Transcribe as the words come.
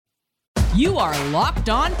You are Locked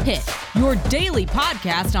On Pitt, your daily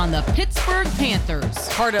podcast on the Pittsburgh Panthers,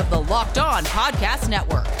 part of the Locked On Podcast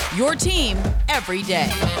Network, your team every day.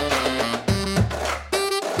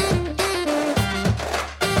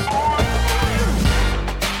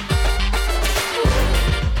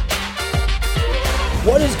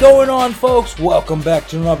 What is going on, folks? Welcome back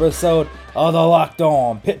to another episode of the Locked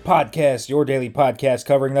On Pitt Podcast, your daily podcast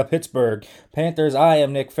covering the Pittsburgh Panthers. I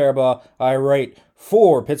am Nick Fairbaugh. I write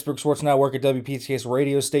for Pittsburgh Sports Network at WPTS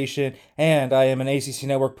radio station, and I am an ACC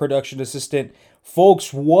Network production assistant.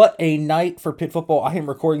 Folks, what a night for Pitt football. I am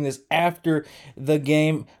recording this after the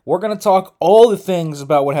game. We're going to talk all the things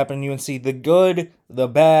about what happened in UNC, the good, the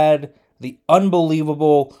bad, the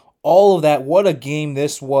unbelievable, all of that. What a game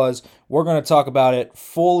this was. We're going to talk about it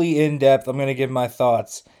fully in depth. I'm going to give my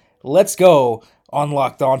thoughts. Let's go on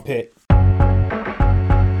Locked On Pitt.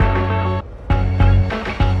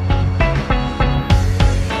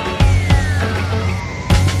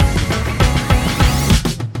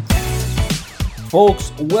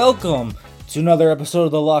 Folks, welcome to another episode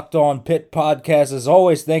of the Locked On Pitt Podcast. As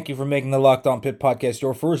always, thank you for making the Locked On Pitt Podcast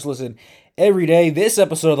your first listen every day. This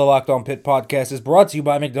episode of the Locked On Pitt Podcast is brought to you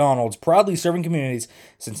by McDonald's, proudly serving communities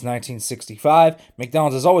since 1965.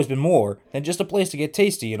 McDonald's has always been more than just a place to get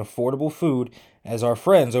tasty and affordable food. As our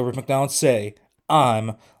friends over at McDonald's say,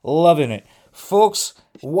 I'm loving it. Folks,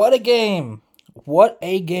 what a game. What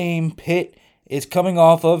a game Pitt is coming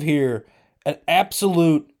off of here. An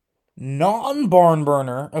absolute non-barn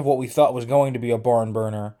burner of what we thought was going to be a barn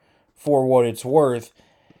burner for what it's worth.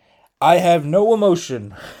 I have no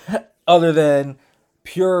emotion other than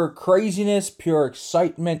pure craziness, pure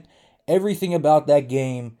excitement. Everything about that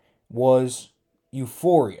game was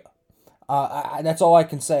euphoria. That's all I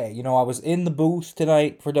can say. You know, I was in the booth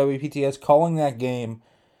tonight for WPTS calling that game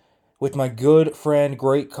with my good friend,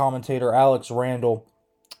 great commentator, Alex Randall.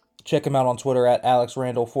 Check him out on Twitter at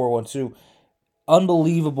AlexRandall412.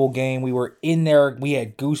 Unbelievable game. We were in there. We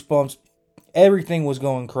had goosebumps. Everything was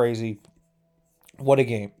going crazy. What a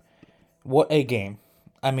game. What a game.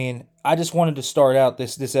 I mean, I just wanted to start out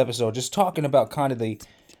this episode just talking about kind of the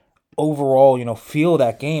overall, feel of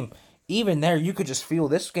that game. Even there, you could just feel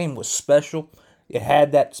this game was special. It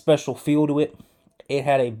had that special feel to it. It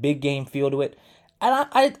had a big game feel to it. And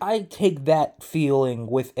I take that feeling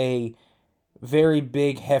with a very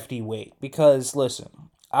big, hefty weight. Because, listen,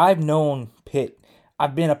 I've known Pitt.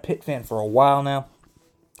 I've been a Pitt fan for a while now.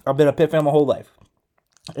 I've been a Pitt fan my whole life.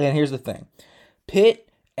 And here's the thing. Pitt,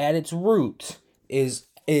 at its roots, is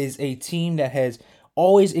a team that has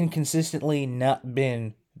always inconsistently not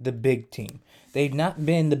been the big team. They've not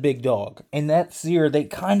been the big dog. And that year, they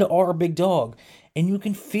kind of are a big dog. And you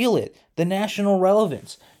can feel it. The national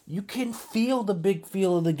relevance. You can feel the big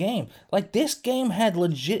feel of the game. Like, this game had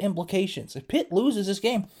legit implications. If Pitt loses this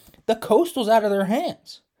game, the Coastal's out of their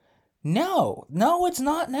hands. No, it's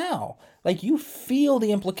not now. Like, you feel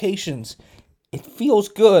the implications. It feels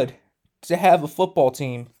good to have a football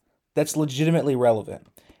team that's legitimately relevant.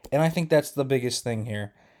 And I think that's the biggest thing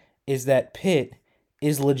here, is that Pitt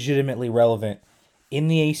is legitimately relevant in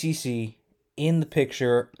the ACC, in the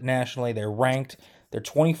picture nationally. They're ranked. They're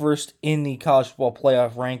 21st in the college football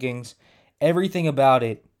playoff rankings. Everything about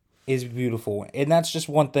it is beautiful. And that's just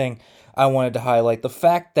one thing I wanted to highlight. The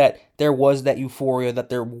fact that there was that euphoria, that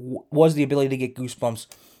there was the ability to get goosebumps,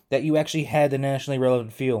 that you actually had the nationally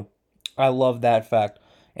relevant feel. I love that fact.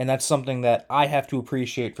 And that's something that I have to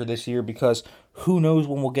appreciate for this year, because who knows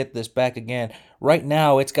when we'll get this back again. Right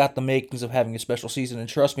now, it's got the makings of having a special season. And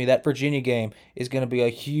trust me, that Virginia game is going to be a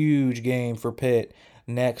huge game for Pitt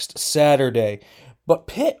next Saturday. But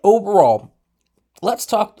Pitt overall, let's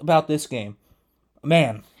talk about this game.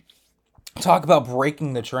 Man, talk about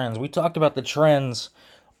breaking the trends. We talked about the trends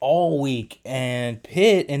all week, and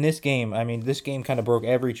Pitt in this game, this game kind of broke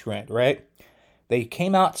every trend, right? They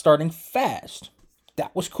came out starting fast.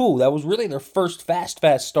 That was cool. That was really their first fast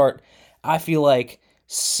start, I feel like,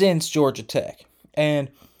 since Georgia Tech. And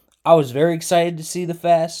I was very excited to see the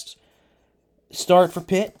fast start for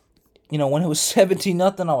Pitt. When it was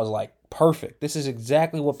 17-0, I was like, perfect. This is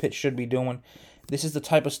exactly what Pitt should be doing. This is the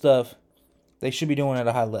type of stuff they should be doing at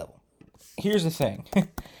a high level. Here's the thing.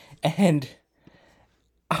 And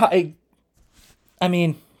the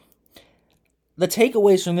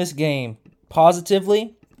takeaways from this game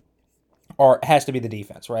positively has to be the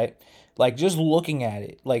defense, right? Like, just looking at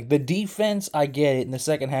it, like, the defense, I get it. In the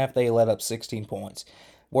second half, they let up 16 points.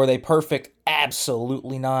 Were they perfect?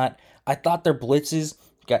 Absolutely not. I thought their blitzes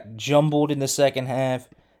got jumbled in the second half.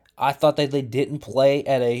 I thought that they didn't play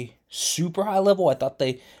at a super high level. I thought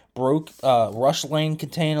they broke rush lane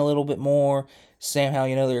contain a little bit more. Sam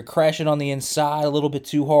Howell, they were crashing on the inside a little bit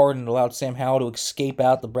too hard and allowed Sam Howell to escape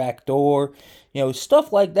out the back door.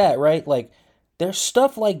 Stuff like that, right? Like, there's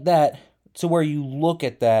stuff like that to where you look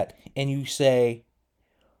at that and you say,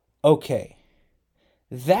 okay,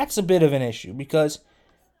 that's a bit of an issue because,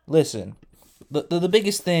 listen, the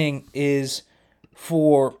biggest thing is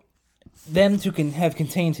for them to have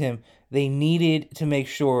contained him, they needed to make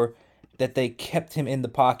sure that they kept him in the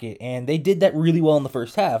pocket, and they did that really well in the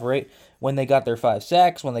first half, right? When they got their 5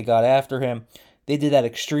 sacks, when they got after him, they did that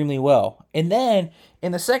extremely well. And then,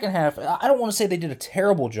 in the second half, I don't want to say they did a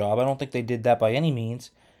terrible job. I don't think they did that by any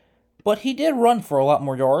means. But he did run for a lot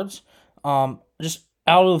more yards, just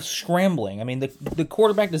out of scrambling. I mean, the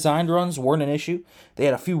quarterback-designed runs weren't an issue. They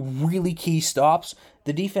had a few really key stops.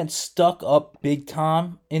 The defense stuck up big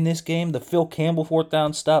time in this game. The Phil Campbell 4th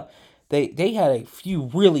down stop, they had a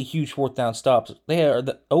few really huge 4th down stops. They had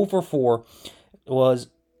the 0 for 4 was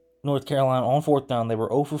North Carolina on 4th down. They were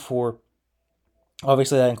 0 for 4.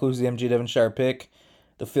 Obviously, that includes the MJ Devonshire pick,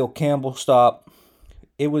 the Phil Campbell stop.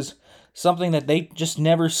 It was something that they just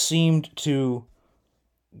never seemed to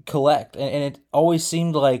collect. And it always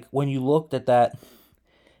seemed like when you looked at that,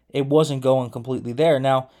 it wasn't going completely there.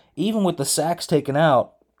 Now, even with the sacks taken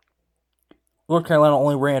out, North Carolina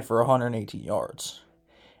only ran for 118 yards.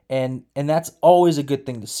 And that's always a good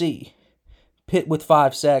thing to see. Pitt with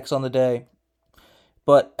 5 sacks on the day.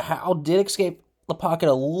 But Howell did escape the pocket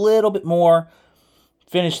a little bit more.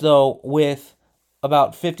 Finished, though, with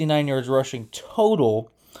about 59 yards rushing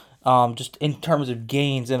total, just in terms of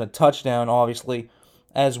gains and a touchdown, obviously,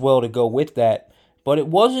 as well to go with that. But it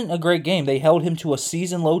wasn't a great game. They held him to a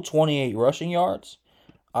season-low 28 rushing yards.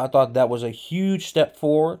 I thought that was a huge step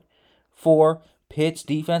forward for Pitt's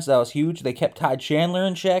defense. That was huge. They kept Ty Chandler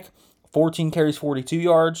in check. 14 carries, 42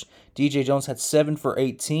 yards. DJ Jones had 7 for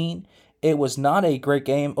 18. It was not a great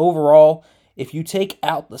game. Overall, if you take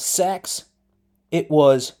out the sacks, it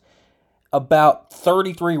was about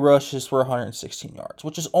 33 rushes for 116 yards,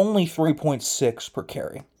 which is only 3.6 per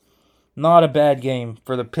carry. Not a bad game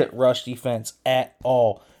for the Pitt rush defense at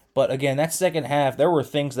all. But again, that second half, there were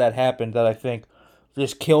things that happened that I think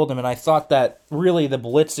just killed them. And I thought that really the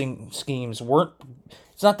blitzing schemes weren't,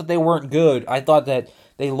 it's not that they weren't good. I thought that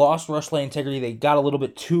they lost rush lane integrity. They got a little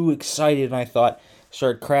bit too excited, and I thought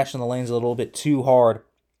started crashing the lanes a little bit too hard.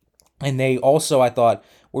 And they also, I thought,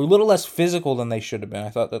 were a little less physical than they should have been. I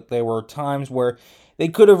thought that there were times where they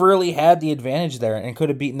could have really had the advantage there and could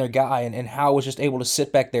have beaten their guy, and Howe was just able to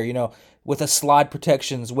sit back there, with a slide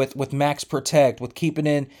protections, with max protect, with keeping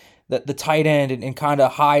in the tight end and kind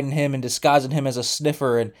of hiding him and disguising him as a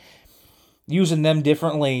sniffer and using them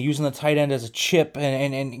differently, using the tight end as a chip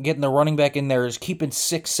and getting the running back in there, is keeping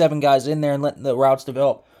 6-7 guys in there and letting the routes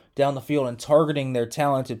develop down the field and targeting their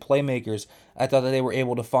talented playmakers. I thought that they were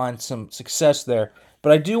able to find some success there.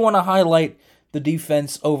 But I do want to highlight the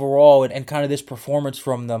defense overall and kind of this performance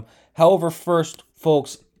from them. However, first,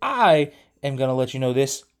 folks, I am going to let you know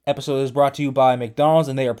this episode is brought to you by McDonald's,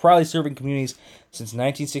 and they are proudly serving communities since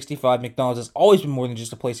 1965. McDonald's has always been more than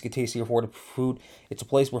just a place to get tasty, affordable food. It's a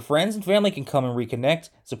place where friends and family can come and reconnect.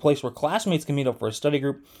 It's a place where classmates can meet up for a study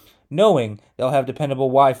group, knowing they'll have dependable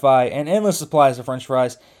Wi-Fi and endless supplies of French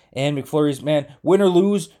fries and McFlurries. Man, win or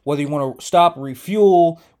lose, whether you want to stop,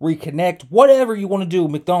 refuel, reconnect, whatever you want to do,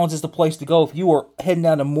 McDonald's is the place to go. If you are heading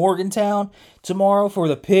down to Morgantown tomorrow for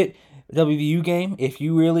the Pitt WVU game, if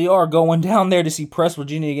you really are going down there to see Press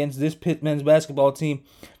Virginia against this Pitt men's basketball team,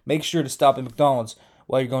 make sure to stop at McDonald's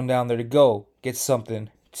while you're going down there to go get something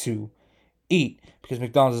to eat, because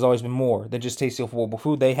McDonald's has always been more than just tasty, affordable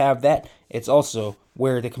food. They have that. It's also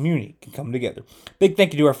where the community can come together. Big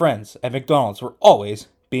thank you to our friends at McDonald's for always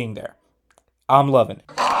being there. I'm loving it.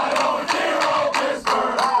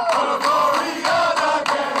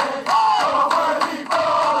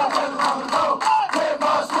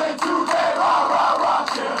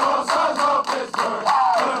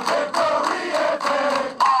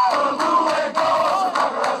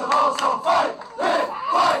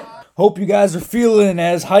 Hope you guys are feeling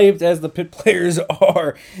as hyped as the Pitt players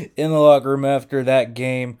are in the locker room after that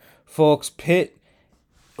game. Folks, Pitt,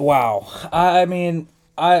 wow. I mean,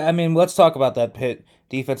 let's talk about that Pitt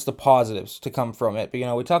defense, the positives to come from it.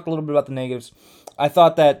 But, we talked a little bit about the negatives. I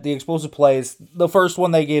thought that the explosive plays, the first one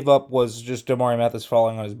they gave up was just Damari Mathis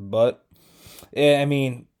falling on his butt. I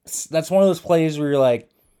mean, that's one of those plays where you're like,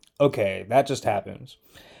 okay, that just happens.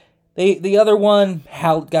 The other one,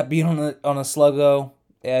 Hal got beat on a sluggo.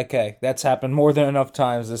 Okay, that's happened more than enough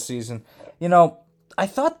times this season. I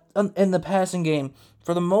thought in the passing game,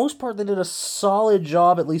 for the most part, they did a solid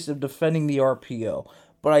job, at least, of defending the RPO.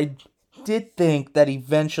 But I did think that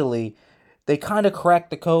eventually they kind of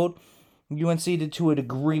cracked the code. UNC did to a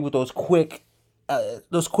degree with those quick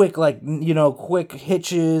quick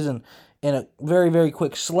hitches and a very, very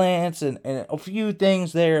quick slants and a few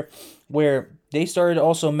things there where they started to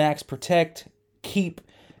also max protect, keep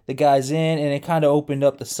the guys in, and it kind of opened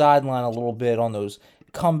up the sideline a little bit on those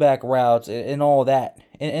comeback routes and all that.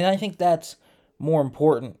 And I think that's more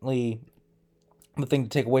importantly the thing to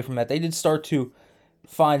take away from that. They did start to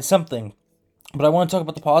find something, but I want to talk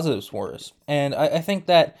about the positives for us. And I think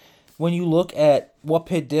that when you look at what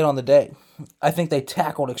Pitt did on the day, I think they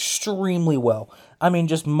tackled extremely well. I mean,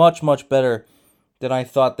 just much, much better than I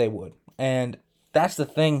thought they would. And that's the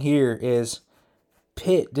thing here is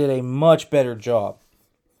Pitt did a much better job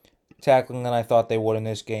tackling than I thought they would in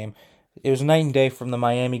this game. It was night and day from the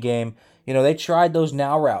Miami game. You know, they tried those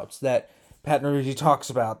now routes that Pat Narduzzi talks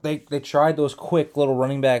about. They tried those quick little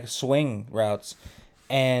running back swing routes.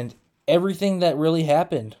 And everything that really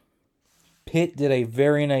happened, Pitt did a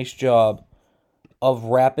very nice job of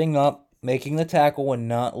wrapping up, making the tackle, and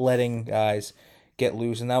not letting guys get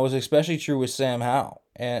loose. And that was especially true with Sam Howell.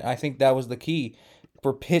 And I think that was the key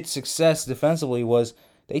for Pitt's success defensively was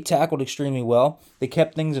they tackled extremely well. They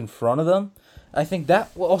kept things in front of them. I think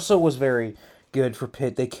that also was very good for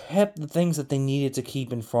Pitt. They kept the things that they needed to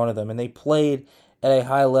keep in front of them, and they played at a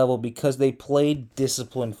high level because they played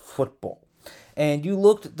disciplined football. And you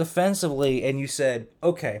looked defensively and you said,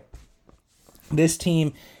 okay, this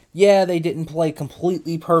team, yeah, they didn't play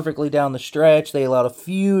completely perfectly down the stretch. They allowed a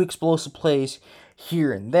few explosive plays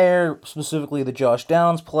here and there, specifically the Josh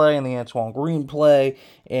Downs play and the Antoine Green play,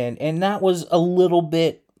 and that was a little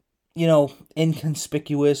bit,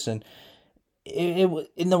 inconspicuous, and it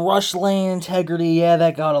in the rush lane integrity, yeah,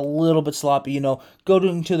 that got a little bit sloppy. Go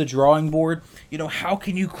to the drawing board. How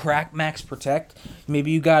can you crack max protect?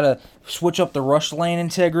 Maybe you gotta switch up the rush lane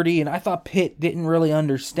integrity, and I thought Pitt didn't really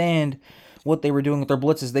understand what they were doing with their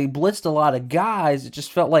blitzes. They blitzed a lot of guys. It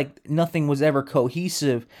just felt like nothing was ever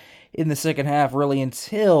cohesive in the second half, really,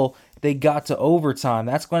 until they got to overtime.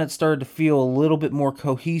 That's when it started to feel a little bit more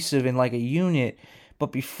cohesive and like a unit.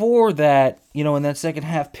 But before that, in that second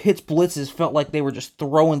half, Pitt's blitzes felt like they were just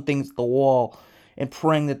throwing things at the wall and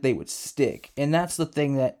praying that they would stick. And that's the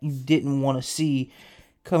thing that you didn't want to see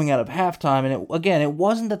coming out of halftime. And it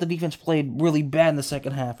wasn't that the defense played really bad in the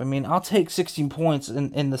second half. I mean, I'll take 16 points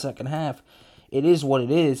in the second half. It is what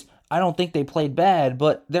it is. I don't think they played bad,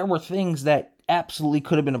 but there were things that absolutely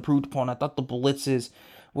could have been improved upon. I thought the blitzes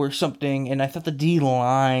were something, and I thought the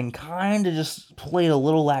D-line kind of just played a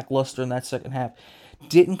little lackluster in that second half.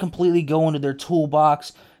 Didn't completely go into their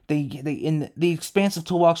toolbox. They in the expansive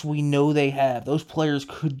toolbox we know they have. Those players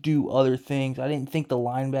could do other things. I didn't think the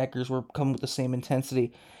linebackers were coming with the same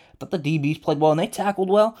intensity. I thought the DBs played well, and they tackled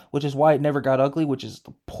well, which is why it never got ugly, which is the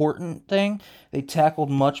important thing. They tackled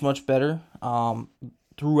much, much better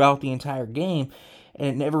throughout the entire game, and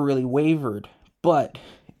it never really wavered. But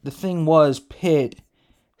the thing was, Pitt,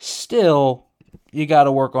 still, you got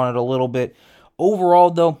to work on it a little bit. Overall,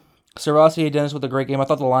 though, SirVocea Dennis with a great game. I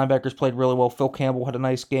thought the linebackers played really well. Phil Campbell had a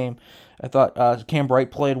nice game. I thought Cam Bright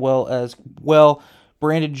played well as well.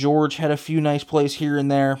 Brandon George had a few nice plays here and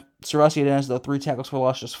there. SirVocea Dennis, though, 3 tackles for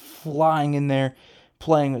loss, just flying in there,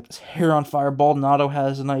 playing with his hair on fire. Baldonado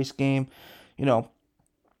has a nice game.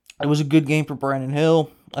 It was a good game for Brandon Hill.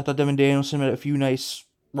 I thought Devin Danielson had a few nice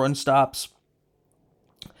run stops.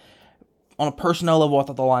 On a personnel level, I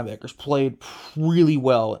thought the linebackers played really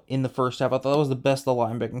well in the first half. I thought that was the best the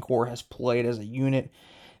linebacking core has played as a unit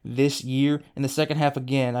this year. In the second half,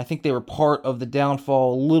 again, I think they were part of the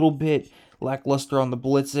downfall, a little bit lackluster on the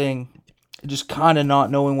blitzing, just kind of not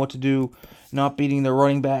knowing what to do, not beating their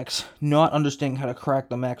running backs, not understanding how to crack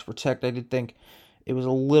the max protect. I did think it was a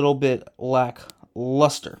little bit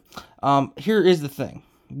lackluster. Here is the thing.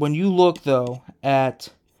 When you look, though, at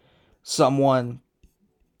someone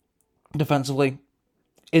defensively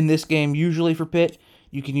in this game, usually for Pitt,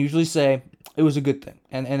 you can usually say it was a good thing,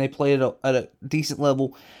 and they played at a decent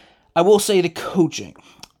level. I will say the coaching.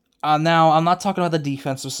 Now, I'm not talking about the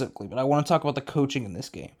defense specifically, but I want to talk about the coaching in this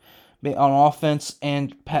game on offense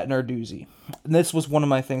and Pat Narduzzi. And this was one of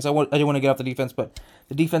my things. I didn't want to get off the defense, but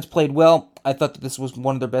the defense played well. I thought that this was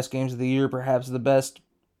one of their best games of the year, perhaps the best,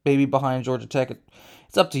 maybe behind Georgia Tech.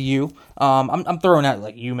 It's up to you. I'm throwing out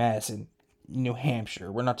like UMass and New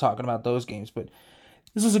Hampshire. We're not talking about those games, but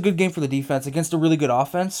this was a good game for the defense against a really good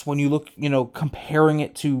offense. When you look, comparing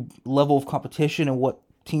it to level of competition and what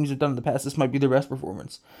teams have done in the past, this might be their best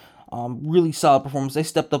performance. Really solid performance. They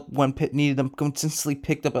stepped up when Pitt needed them, consistently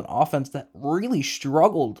picked up an offense that really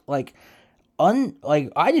struggled. I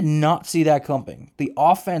did not see that coming. The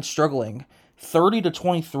offense struggling.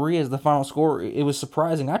 30-23 is the final score. It was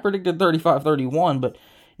surprising. I predicted 35-31, but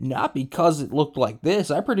not because it looked like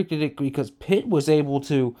this. I predicted it because Pitt was able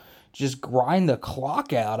to just grind the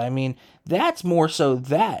clock out. I mean, that's more so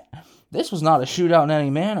that. This was not a shootout in any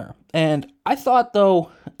manner. And I thought,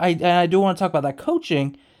 though, I do want to talk about that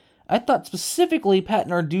coaching. I thought specifically Pat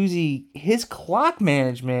Narduzzi, his clock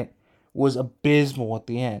management was abysmal at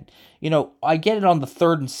the end. I get it on the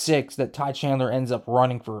 3rd and 6 that Ty Chandler ends up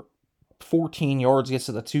running for 14 yards, gets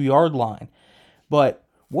to the 2-yard line. But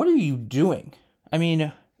what are you doing? I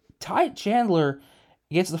mean, Ty Chandler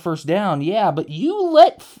gets the first down, yeah, but you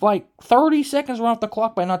let 30 seconds run off the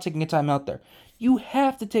clock by not taking a timeout there. You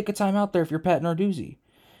have to take a timeout there if you're Pat Narduzzi.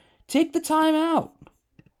 Take the timeout.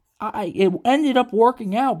 It ended up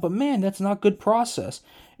working out, but man, that's not good process.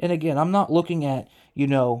 And again, I'm not looking at,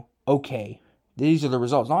 okay, these are the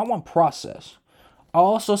results. No, I want process. I'll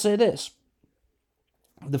also say this.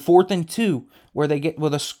 The 4th and 2, where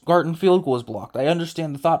a Spartan field goal is blocked. I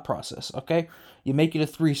understand the thought process, okay? You make it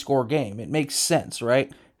a 3-score game. It makes sense,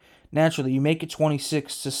 right? Naturally, you make it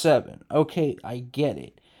 26-7. Okay, I get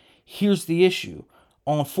it. Here's the issue.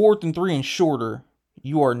 On 4th and 3 and shorter,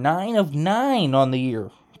 you are 9 of 9 on the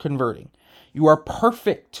year converting. You are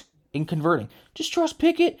perfect in converting. Just trust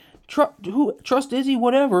Pickett, trust Izzy,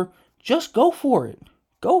 whatever. Just go for it.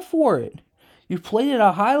 Go for it. You've played at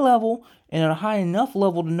a high level and at a high enough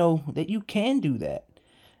level to know that you can do that.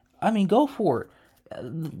 I mean, go for it.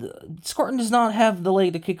 Spartan does not have the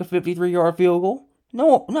leg to kick a 53-yard field goal.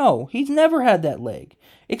 No, he's never had that leg,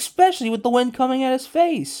 especially with the wind coming at his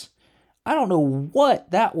face. I don't know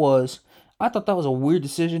what that was. I thought that was a weird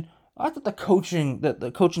decision. I thought the coaching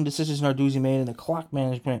decisions Narduzzi made and the clock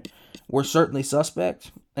management were certainly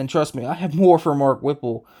suspect. And trust me, I have more for Mark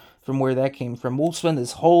Whipple from where that came from. We'll spend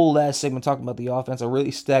this whole last segment talking about the offense, a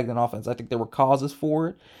really stagnant offense. I think there were causes for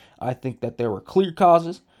it. I think that there were clear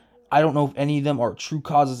causes. I don't know if any of them are true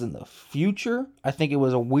causes in the future. I think it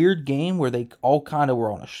was a weird game where they all kind of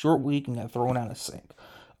were on a short week and got thrown out of sync.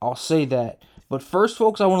 I'll say that. But first,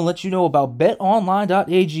 folks, I want to let you know about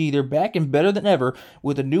betonline.ag. They're back and better than ever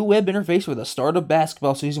with a new web interface for the start of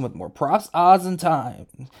basketball season with more props, odds, and time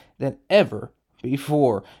than ever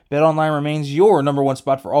before. BetOnline remains your number one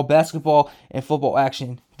spot for all basketball and football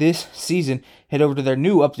action this season. Head over to their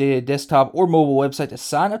new updated desktop or mobile website to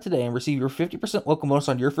sign up today and receive your 50% welcome bonus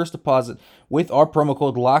on your first deposit with our promo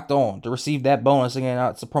code LOCKEDON. To receive that bonus, again,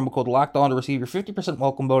 it's the promo code LOCKEDON to receive your 50%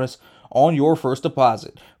 welcome bonus on your first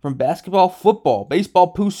deposit. From basketball, football,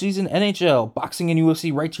 baseball, postseason, NHL, boxing, and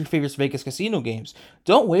UFC, right to your favorite Vegas casino games.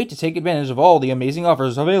 Don't wait to take advantage of all the amazing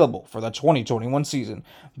offers available for the 2021 season.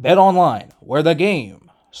 Bet online, where the game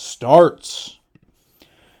starts.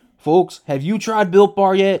 Folks, have you tried Built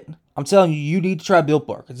Bar yet? I'm telling you, you need to try Built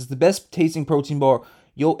Bar because it's the best tasting protein bar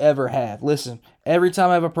you'll ever have. Listen, every time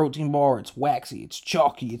I have a protein bar, it's waxy, it's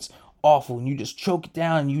chalky, it's awful, and you just choke it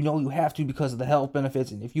down, and you know you have to because of the health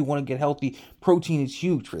benefits, and if you want to get healthy, protein is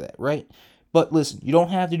huge for that, right? But listen, you don't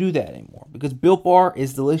have to do that anymore because Built Bar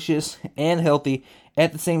is delicious and healthy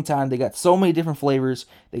at the same time. They got so many different flavors.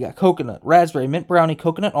 They got coconut, raspberry, mint brownie,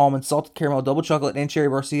 coconut almond, salted caramel, double chocolate, and cherry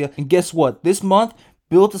barcia. And guess what? This month,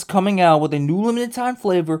 Built is coming out with a new limited time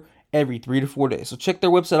flavor every 3 to 4 days. So check their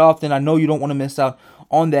website often. I know you don't want to miss out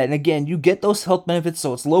on that. And again, you get those health benefits.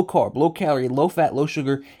 So it's low carb, low calorie, low fat, low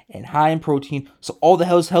sugar, and high in protein. So all the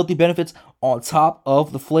healthy benefits on top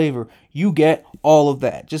of the flavor. You get all of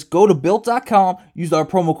that. Just go to Built.com, use our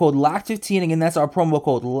promo code LOCK15. Again, that's our promo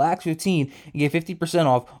code LOCK15 and get 50%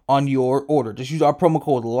 off on your order. Just use our promo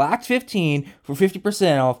code LOCK15 for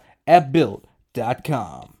 50% off at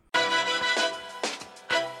Built.com.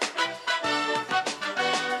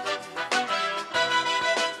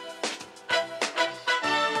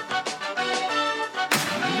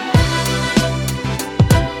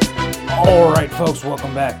 All right, folks,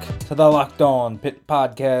 welcome back to the Locked On Pitt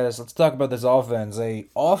Podcast. Let's talk about this offense. A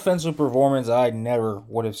offensive performance I never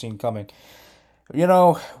would have seen coming. You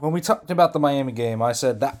know, when we talked about the Miami game, I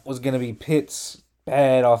said that was going to be Pitt's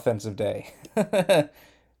bad offensive day.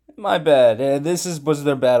 My bad. Was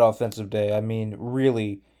their bad offensive day. I mean,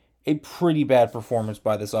 really, a pretty bad performance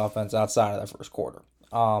by this offense outside of that first quarter.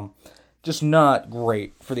 Just not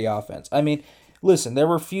great for the offense. I mean, listen, there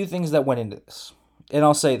were a few things that went into this. And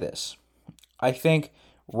I'll say this. I think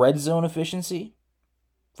red zone efficiency,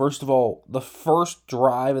 first of all, the first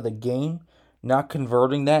drive of the game, not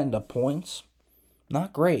converting that into points,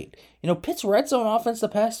 not great. You know, Pitt's red zone offense the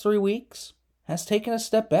past 3 weeks has taken a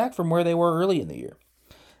step back from where they were early in the year.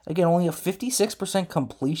 Again, only a 56%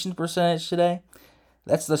 completion percentage today.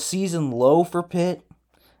 That's the season low for Pitt.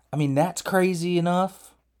 I mean, that's crazy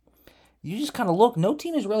enough. You just kind of look, no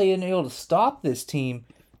team has really been able to stop this team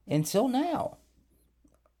until now.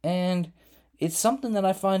 And it's something that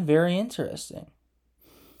I find very interesting.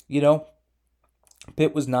 You know,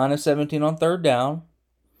 Pitt was 9 of 17 on third down.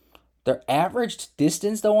 Their average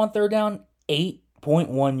distance, though, on third down,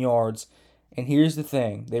 8.1 yards. And here's the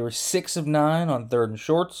thing. They were 6 of 9 on third and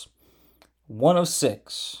shorts, 1 of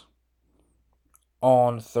 6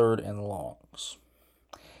 on third and longs.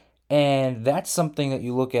 And that's something that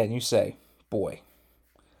you look at and you say, boy,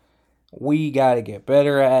 we got to get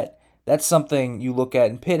better at. That's something you look at.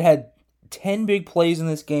 And Pitt had 10 big plays in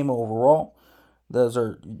this game overall. Those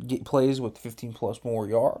are plays with 15 plus more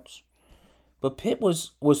yards. But Pitt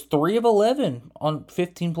was 3 of 11 on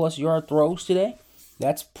 15 plus yard throws today.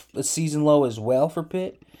 That's a season low as well for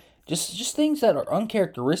Pitt. Just things that are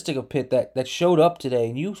uncharacteristic of Pitt that showed up today,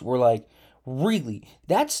 and you were like, really?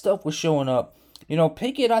 That stuff was showing up. You know,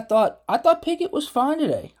 Pickett, I thought Pickett was fine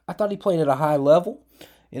today. I thought he played at a high level.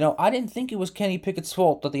 You know, I didn't think it was Kenny Pickett's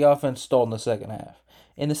fault that the offense stalled in the second half.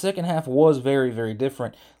 And the second half was very, very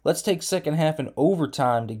different. Let's take second half and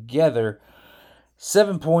overtime together.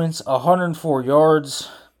 7 points, 104 yards,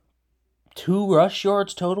 2 rush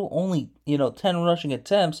yards total, only 10 rushing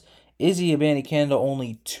attempts. Izzy Abanikanda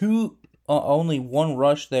only 1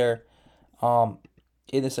 rush there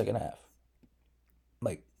in the second half.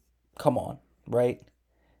 Like, come on, right?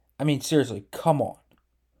 I mean, seriously, come on.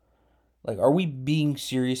 Like, are we being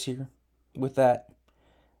serious here with that?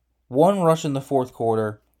 1 rush in the fourth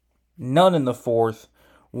quarter, none in the fourth,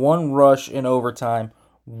 1 rush in overtime.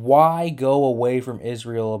 Why go away from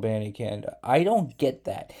Israel Abanikanda? I don't get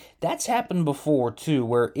that. That's happened before, too,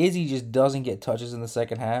 where Izzy just doesn't get touches in the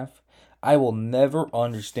second half. I will never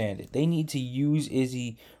understand it. They need to use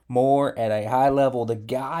Izzy more at a high level. The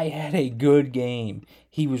guy had a good game.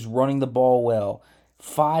 He was running the ball well.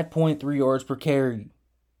 5.3 yards per carry.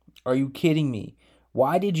 Are you kidding me?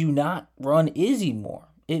 Why did you not run Izzy more?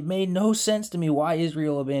 It made no sense to me why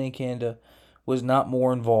Israel Abanikanda was not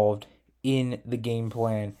more involved in the game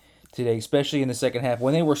plan today, especially in the second half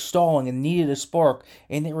when they were stalling and needed a spark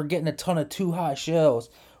and they were getting a ton of too high shells.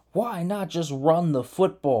 Why not just run the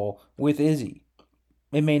football with Izzy?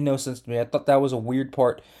 It made no sense to me. I thought that was a weird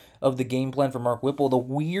part of the game plan for Mark Whipple. The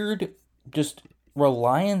weird just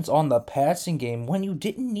reliance on the passing game when you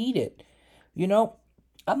didn't need it. You know,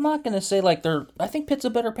 I'm not going to say I think Pitt's a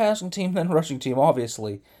better passing team than rushing team,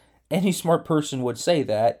 obviously. Any smart person would say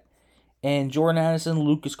that. And Jordan Addison,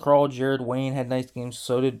 Lucas Krull, Jared Wayne had nice games.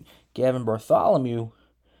 So did Gavin Bartholomew.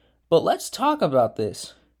 But let's talk about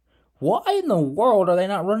this. Why in the world are they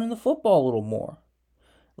not running the football a little more?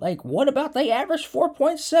 Like, what about they averaged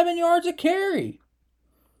 4.7 yards a carry?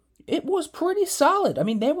 It was pretty solid. I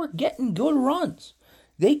mean, they were getting good runs.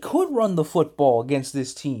 They could run the football against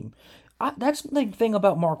this team. That's the thing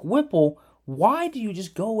about Mark Whipple. Why do you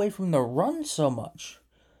just go away from the run so much?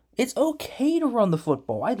 It's okay to run the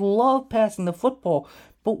football. I love passing the football.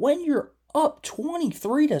 But when you're up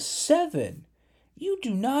 23-7, you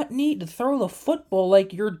do not need to throw the football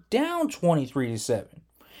like you're down 23-7.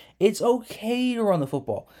 It's okay to run the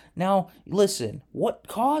football. Now, listen, what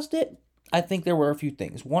caused it? I think there were a few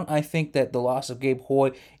things. One, I think that the loss of Gabe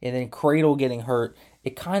Hoy and then Cradle getting hurt,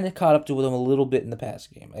 it kind of caught up to them a little bit in the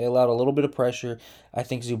passing game. It allowed a little bit of pressure. I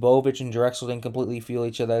think Zubovic and Drexel didn't completely feel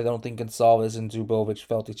each other. I don't think Gonsalves and Zubovic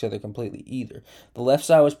felt each other completely either. The left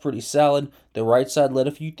side was pretty solid. The right side let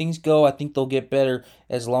a few things go. I think they'll get better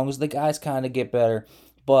as long as the guys kind of get better.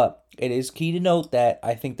 But it is key to note that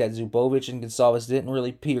I think that Zubovic and Gonsalves didn't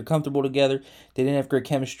really appear comfortable together. They didn't have great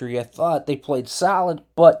chemistry. I thought they played solid,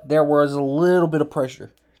 but there was a little bit of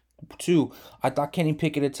pressure. 2, I thought Kenny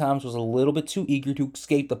Pickett at times was a little bit too eager to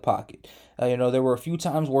escape the pocket. There were a few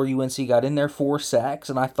times where UNC got in there 4 sacks,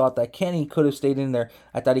 and I thought that Kenny could have stayed in there.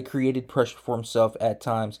 I thought he created pressure for himself at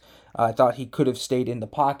times. I thought he could have stayed in the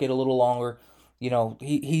pocket a little longer.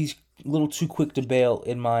 He's a little too quick to bail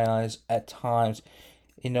in my eyes at times.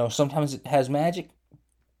 Sometimes it has magic.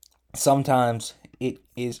 Sometimes it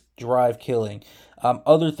is drive killing.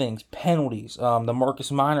 Other things, penalties. The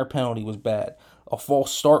Marcus Minor penalty was bad. A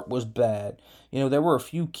false start was bad. There were a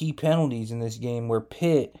few key penalties in this game where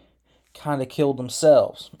Pitt kind of killed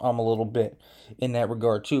themselves a little bit in that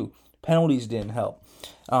regard too. Penalties didn't help.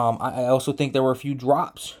 I also think there were a few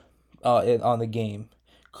drops on the game.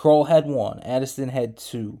 Krull had 1. Addison had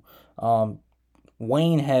 2.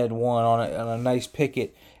 Wayne had 1 on a nice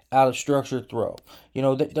Pickett out of structured throw.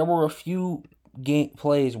 There were a few game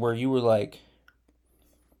plays where you were like,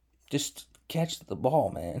 just catch the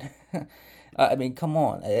ball, man. I mean, come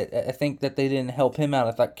on. I think that they didn't help him out.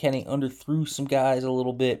 I thought Kenny underthrew some guys a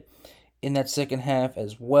little bit in that second half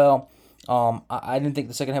as well. I didn't think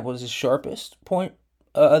the second half was his sharpest point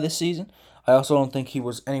this season. I also don't think he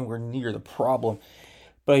was anywhere near the problem.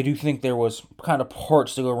 But I do think there was kind of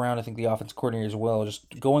parts to go around. I think the offense coordinator as well,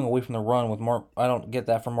 just going away from the run with Mark. I don't get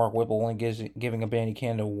that from Mark Whipple, only giving Abanikanda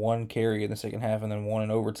Canada one carry in the second half and then one in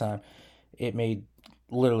overtime. It made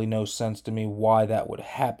literally no sense to me why that would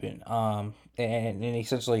happen. And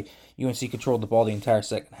essentially, UNC controlled the ball the entire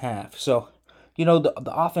second half. So, the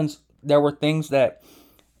offense, there were things that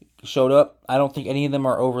showed up. I don't think any of them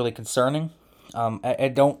are overly concerning. I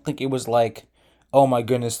don't think it was like, oh my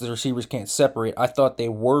goodness, the receivers can't separate. I thought they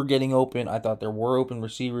were getting open. I thought there were open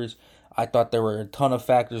receivers. I thought there were a ton of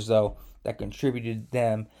factors, though, that contributed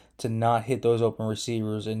them to not hit those open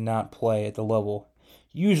receivers and not play at the level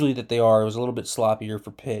usually that they are. It was a little bit sloppier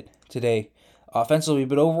for Pitt today offensively,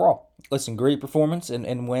 but overall, listen, great performance.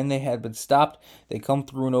 And when they had been stopped, they come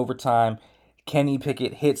through in overtime. Kenny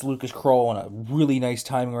Pickett hits Lucas Kroll on a really nice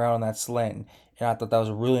timing around on that slant. And I thought that was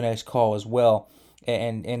a really nice call as well.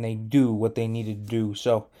 And they do what they needed to do.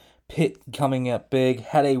 So Pitt coming up big,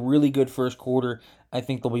 had a really good first quarter. I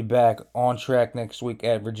think they'll be back on track next week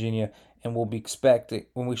at Virginia, and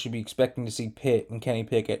we should be expecting to see Pitt and Kenny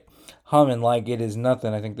Pickett humming like it is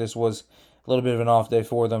nothing. I think this was a little bit of an off day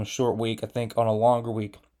for them, short week. I think on a longer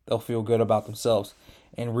week, they'll feel good about themselves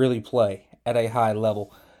and really play at a high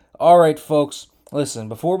level. All right, folks, listen,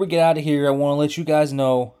 before we get out of here, I want to let you guys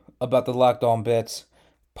know about the Locked On Bets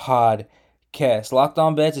podcast. Locked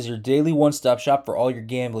On Bets is your daily one-stop shop for all your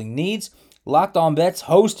gambling needs. Locked On Bets,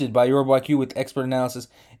 hosted by your boy Q with expert analysis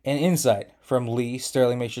and insight from Lee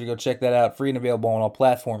Sterling. Make sure to go check that out. Free and available on all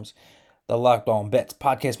platforms. The Locked On Bets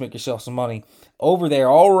podcast. Make yourself some money over there.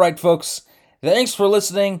 All right, folks. Thanks for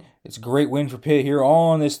listening. It's a great win for Pitt here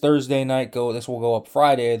on this Thursday night. This will go up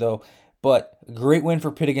Friday, though. But a great win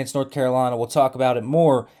for Pitt against North Carolina. We'll talk about it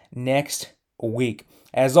more next week.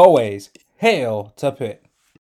 As always, hail to Pitt.